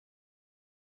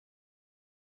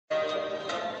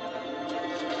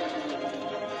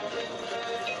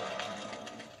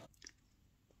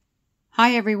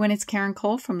Hi everyone, it's Karen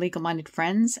Cole from Legal Minded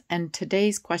Friends, and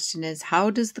today's question is, how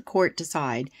does the court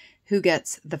decide who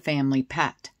gets the family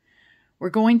pet? We're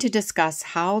going to discuss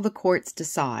how the courts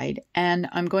decide, and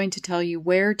I'm going to tell you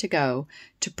where to go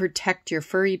to protect your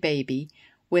furry baby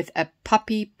with a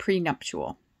puppy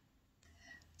prenuptial.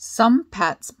 Some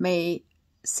pets may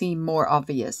seem more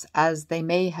obvious as they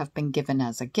may have been given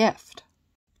as a gift.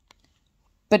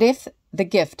 But if the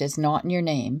gift is not in your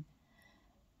name,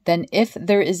 then if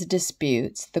there is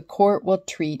disputes, the court will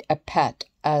treat a pet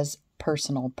as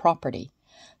personal property.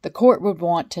 The court would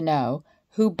want to know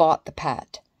who bought the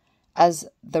pet, as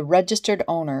the registered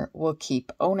owner will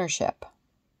keep ownership.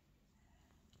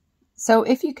 So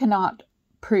if you cannot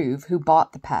prove who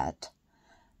bought the pet,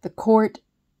 the court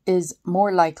is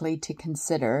more likely to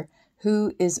consider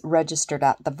who is registered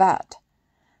at the vet.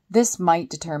 This might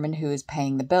determine who is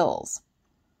paying the bills.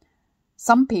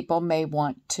 Some people may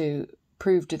want to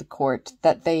prove to the court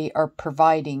that they are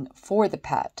providing for the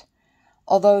pet,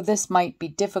 although this might be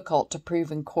difficult to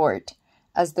prove in court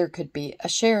as there could be a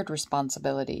shared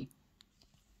responsibility.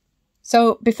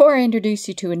 So before I introduce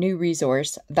you to a new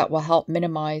resource that will help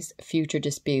minimize future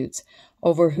disputes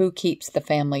over who keeps the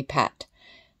family pet,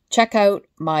 check out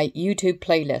my YouTube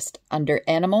playlist under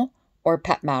Animal or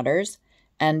Pet Matters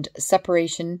and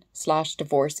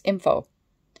Separation/Divorce info.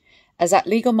 As at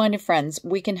Legal Minded Friends,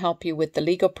 we can help you with the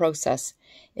legal process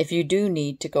if you do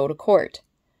need to go to court.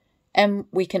 And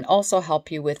we can also help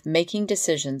you with making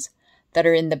decisions that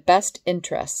are in the best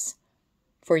interests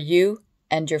for you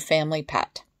and your family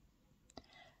pet.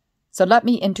 So let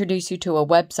me introduce you to a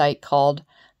website called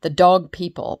The Dog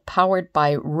People, powered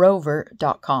by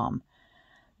Rover.com.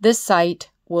 This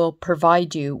site will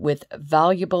provide you with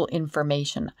valuable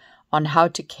information on how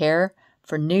to care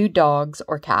for new dogs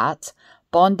or cats,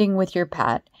 bonding with your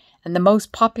pet, and the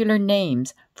most popular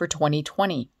names for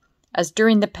 2020, as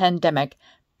during the pandemic,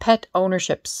 pet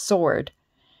ownership soared,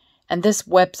 and this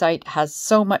website has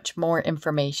so much more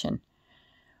information.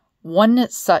 One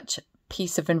such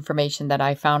piece of information that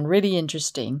I found really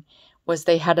interesting was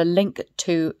they had a link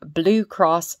to Blue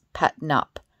Cross Pet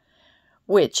Nup,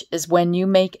 which is when you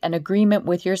make an agreement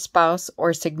with your spouse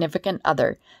or significant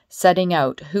other, setting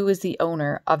out who is the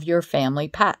owner of your family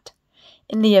pet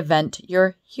in the event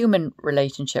your human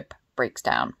relationship breaks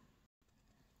down.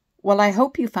 Well, I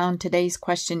hope you found today's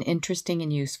question interesting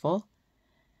and useful.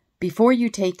 Before you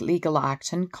take legal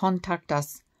action, contact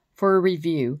us for a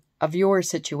review of your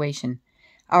situation.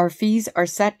 Our fees are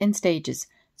set in stages,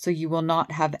 so you will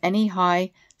not have any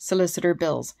high solicitor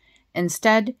bills.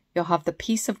 Instead, you'll have the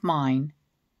peace of mind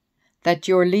that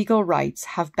your legal rights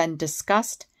have been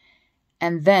discussed,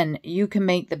 and then you can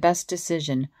make the best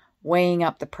decision weighing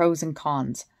up the pros and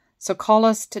cons. So call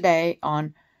us today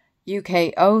on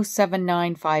UK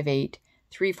 07958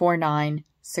 349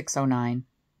 609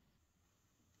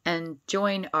 and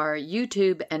join our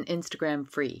YouTube and Instagram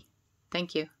free.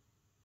 Thank you.